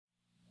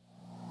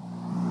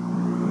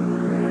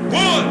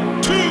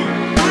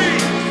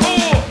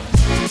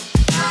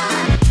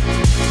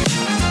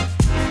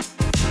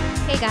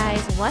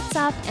What's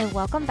up, and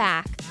welcome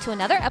back to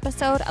another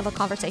episode of A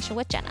Conversation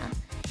with Jenna.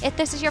 If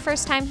this is your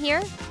first time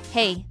here,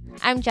 hey,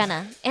 I'm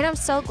Jenna, and I'm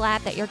so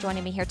glad that you're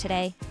joining me here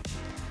today.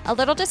 A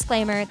little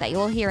disclaimer that you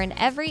will hear in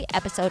every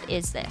episode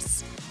is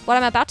this. What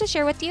I'm about to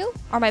share with you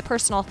are my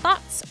personal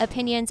thoughts,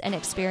 opinions, and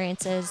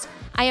experiences.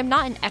 I am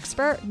not an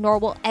expert, nor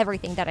will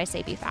everything that I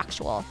say be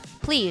factual.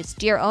 Please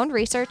do your own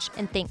research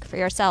and think for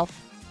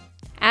yourself.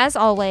 As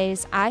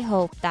always, I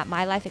hope that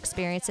my life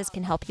experiences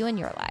can help you in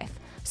your life.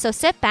 So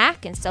sit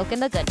back and soak in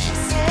the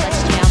goodness.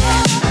 Let's jam.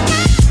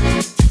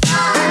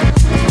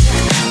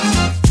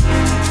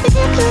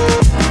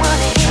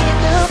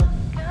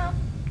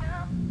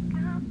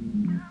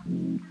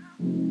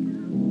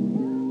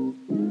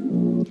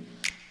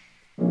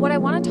 What I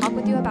want to talk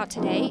with you about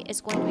today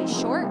is going to be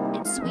short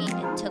and sweet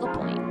and to the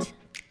point.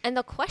 And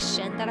the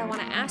question that I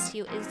want to ask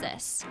you is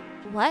this: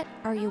 what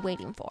are you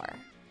waiting for?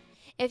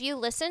 If you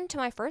listened to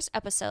my first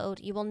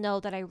episode, you will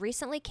know that I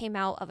recently came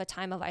out of a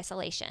time of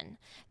isolation,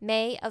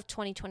 May of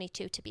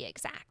 2022 to be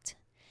exact.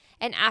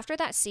 And after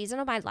that season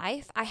of my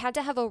life, I had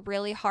to have a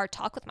really hard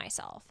talk with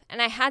myself,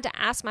 and I had to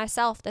ask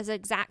myself this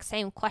exact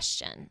same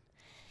question.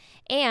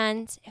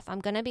 And if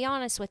I'm going to be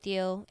honest with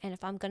you, and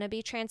if I'm going to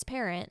be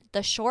transparent,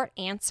 the short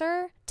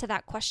answer to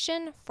that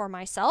question for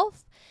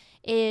myself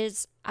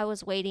is I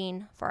was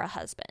waiting for a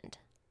husband.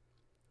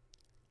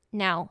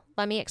 Now,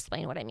 let me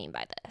explain what I mean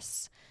by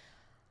this.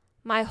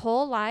 My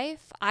whole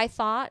life, I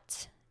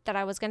thought that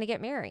I was going to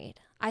get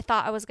married. I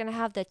thought I was going to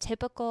have the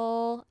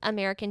typical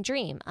American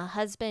dream, a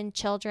husband,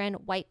 children,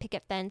 white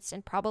picket fence,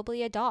 and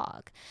probably a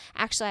dog.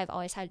 Actually, I've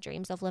always had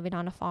dreams of living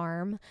on a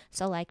farm,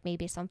 so like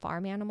maybe some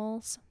farm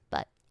animals.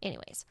 But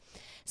anyways,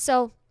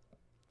 so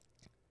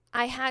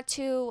I had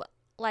to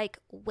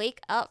wake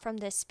up from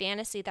this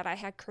fantasy that I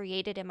had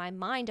created in my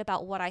mind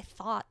about what I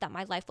thought that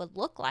my life would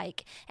look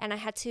like. And I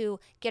had to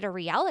get a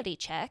reality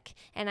check,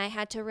 and I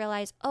had to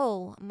realize,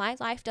 oh, my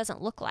life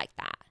doesn't look like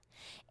that.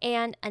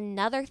 And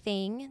another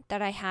thing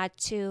that I had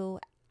to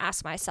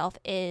ask myself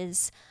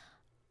is,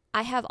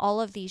 I have all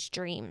of these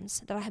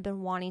dreams that I have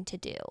been wanting to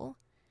do,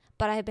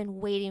 but I have been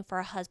waiting for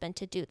a husband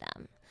to do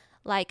them.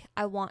 Like,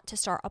 I want to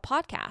start a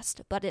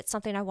podcast, but it's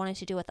something I wanted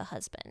to do with a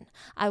husband.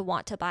 I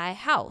want to buy a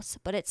house,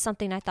 but it's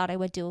something I thought I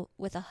would do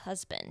with a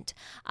husband.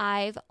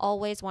 I've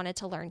always wanted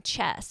to learn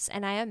chess,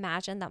 and I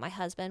imagined that my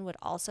husband would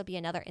also be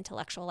another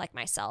intellectual like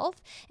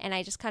myself, and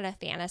I just kind of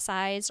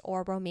fantasized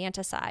or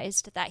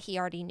romanticized that he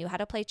already knew how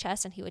to play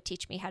chess and he would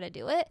teach me how to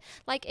do it.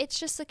 Like, it's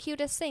just the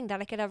cutest thing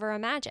that I could ever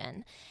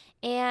imagine.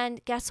 And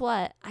guess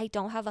what? I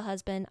don't have a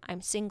husband. I'm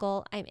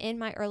single. I'm in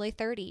my early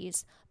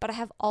 30s, but I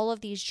have all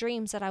of these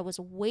dreams that I was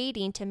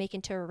waiting to make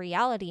into a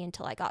reality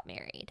until I got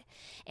married.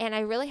 And I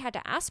really had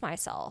to ask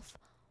myself,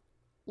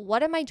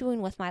 what am I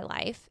doing with my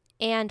life?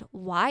 And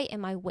why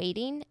am I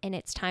waiting? And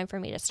it's time for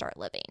me to start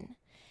living.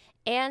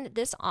 And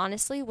this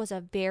honestly was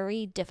a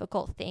very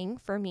difficult thing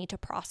for me to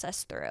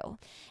process through.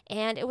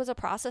 And it was a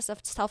process of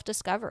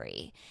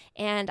self-discovery.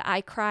 And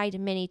I cried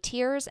many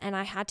tears, and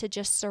I had to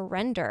just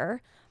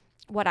surrender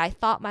what I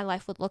thought my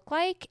life would look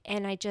like,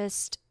 and I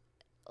just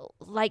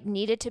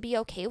needed to be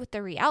okay with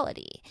the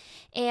reality.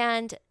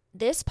 And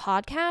this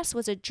podcast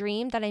was a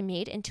dream that I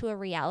made into a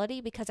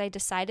reality because I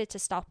decided to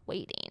stop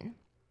waiting.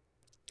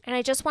 And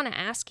I just want to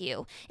ask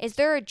you, is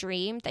there a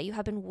dream that you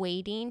have been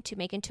waiting to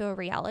make into a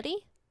reality?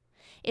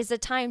 Is the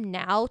time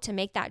now to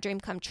make that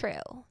dream come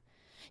true?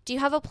 Do you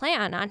have a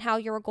plan on how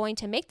you're going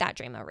to make that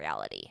dream a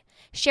reality?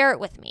 Share it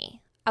with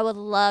me. I would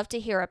love to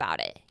hear about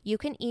it. You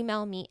can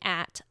email me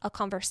at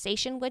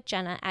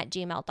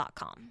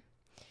aconversationwithjenna@gmail.com.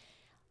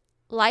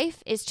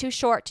 Life is too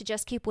short to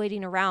just keep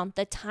waiting around.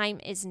 The time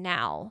is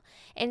now.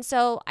 And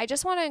so I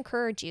just want to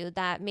encourage you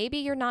that maybe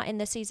you're not in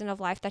the season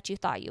of life that you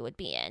thought you would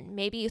be in.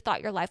 Maybe you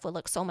thought your life would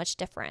look so much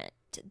different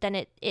than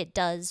it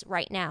does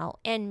right now.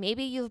 And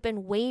maybe you've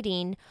been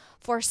waiting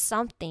for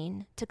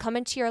something to come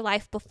into your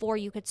life before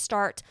you could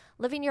start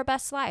living your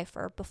best life,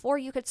 or before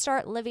you could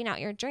start living out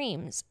your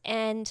dreams.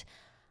 And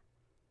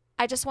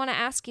I just want to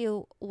ask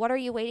you, what are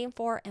you waiting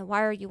for, and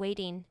why are you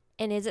waiting?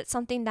 And is it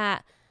something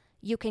that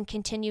you can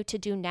continue to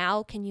do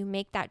now? Can you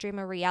make that dream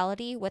a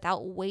reality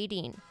without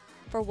waiting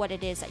for what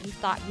it is that you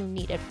thought you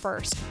needed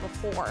first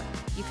before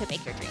you could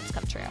make your dreams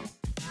come true?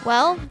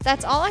 Well,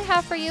 that's all I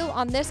have for you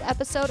on this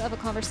episode of A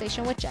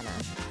Conversation with Jenna.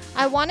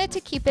 I wanted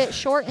to keep it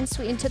short and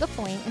sweet and to the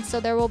point, and so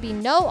there will be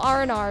no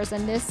R&Rs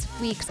in this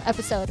week's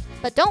episode.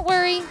 But don't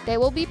worry, they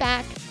will be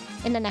back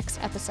in the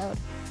next episode.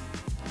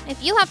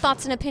 If you have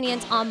thoughts and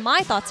opinions on my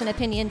thoughts and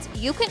opinions,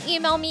 you can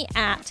email me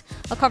at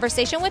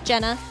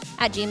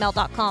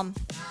aconversationwithjenna@gmail.com.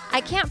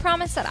 I can't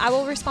promise that I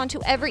will respond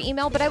to every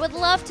email, but I would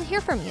love to hear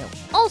from you.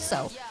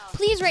 Also,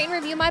 please rate and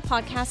review my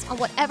podcast on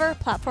whatever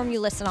platform you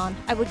listen on.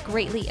 I would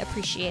greatly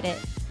appreciate it.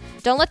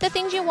 Don't let the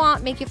things you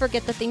want make you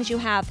forget the things you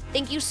have.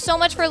 Thank you so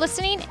much for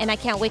listening, and I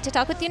can't wait to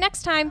talk with you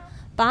next time.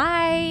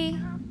 Bye.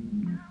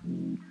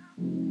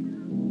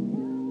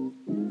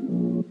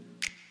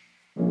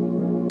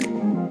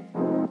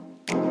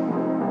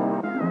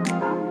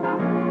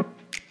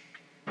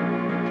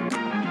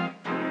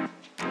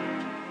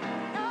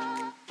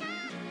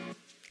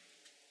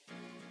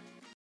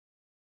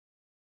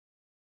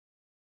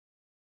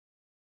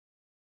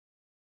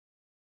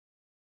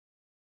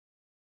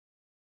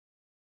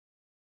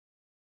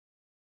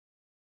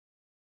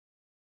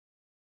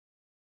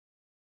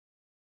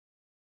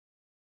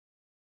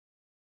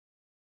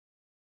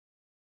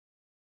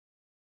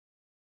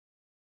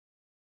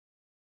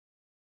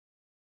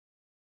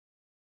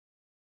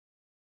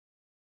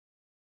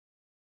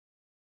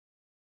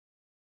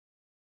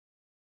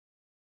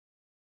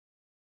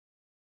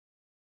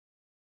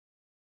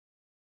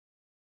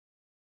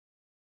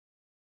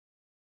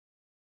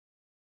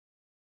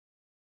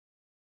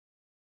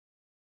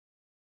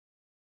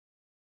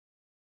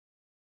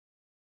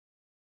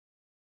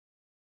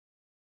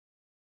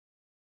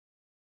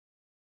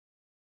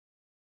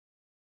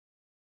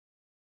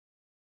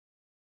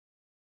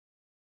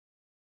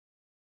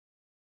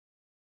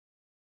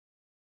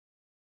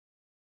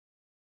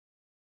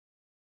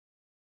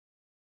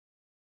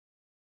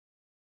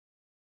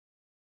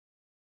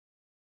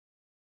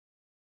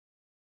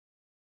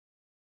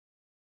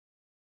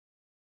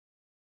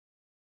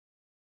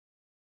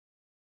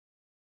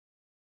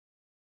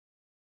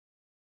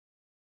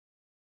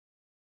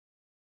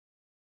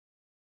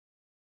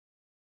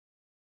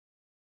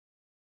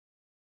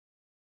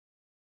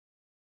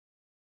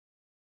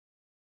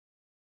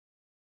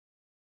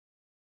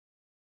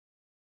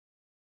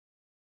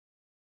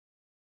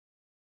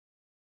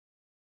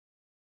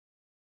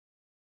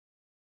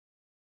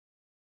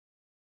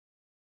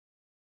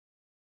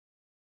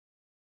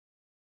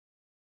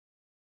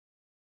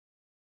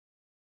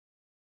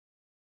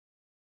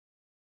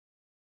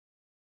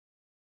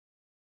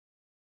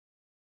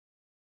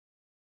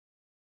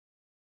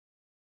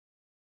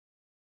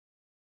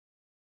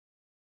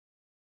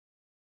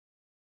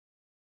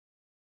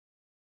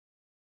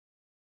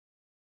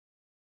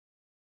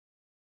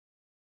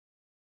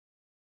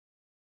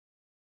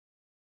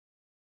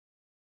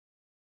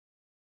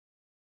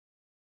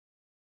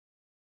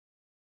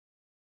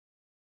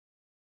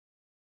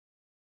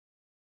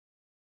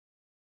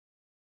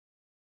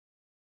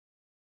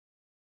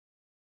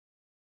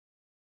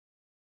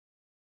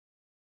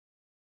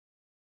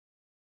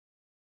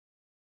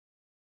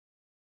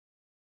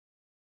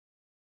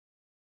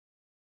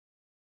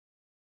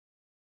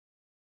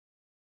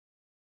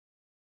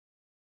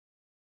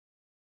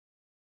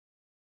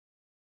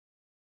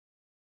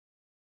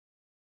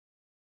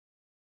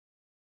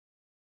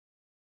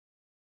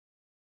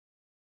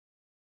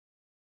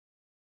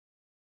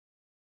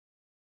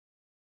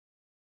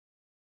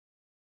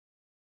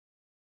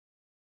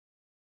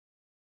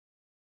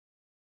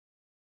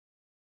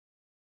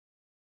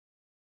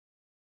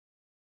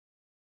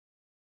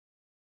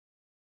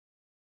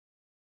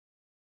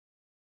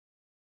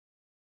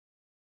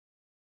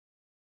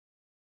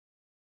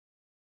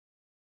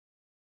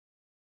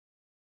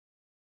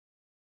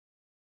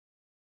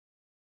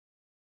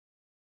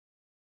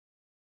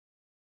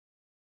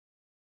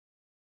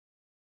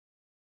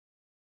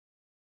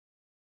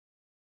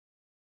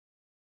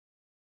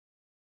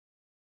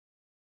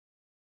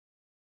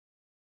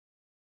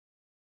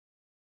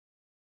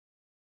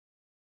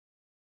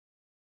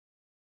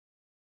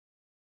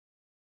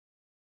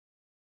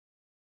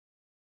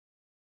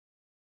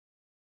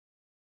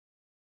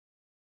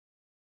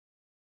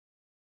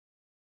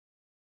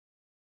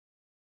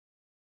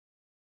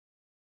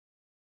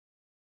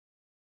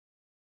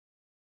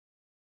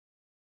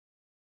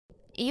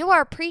 You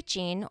are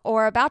preaching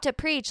or about to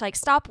preach, like,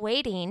 stop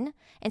waiting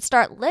and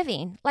start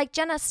living. Like,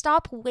 Jenna,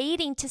 stop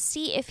waiting to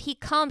see if he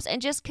comes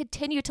and just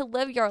continue to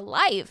live your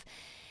life.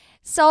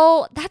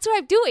 So that's what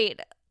I'm doing.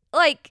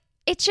 Like,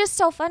 it's just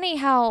so funny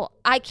how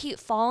I keep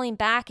falling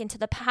back into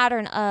the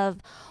pattern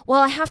of,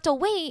 well, I have to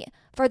wait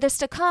for this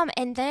to come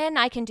and then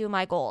I can do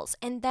my goals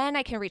and then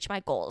I can reach my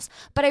goals.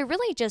 But I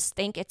really just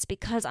think it's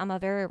because I'm a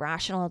very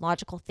rational and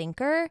logical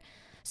thinker.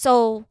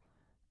 So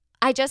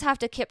I just have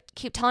to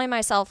keep telling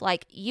myself,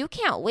 like, you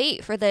can't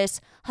wait for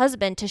this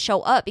husband to show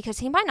up because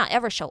he might not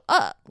ever show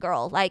up,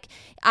 girl. Like,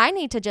 I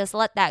need to just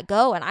let that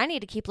go and I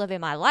need to keep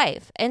living my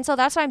life. And so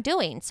that's what I'm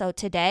doing. So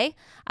today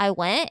I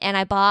went and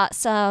I bought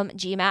some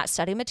GMAT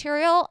study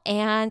material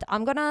and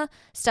I'm going to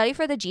study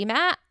for the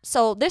GMAT.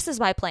 So this is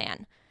my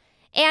plan.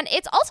 And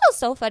it's also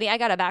so funny. I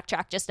got to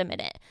backtrack just a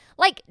minute.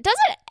 Like, does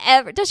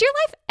your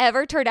life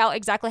ever turn out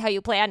exactly how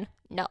you plan?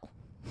 No.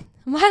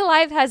 My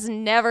life has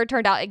never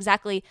turned out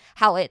exactly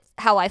how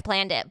I've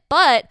planned it.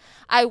 But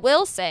I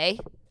will say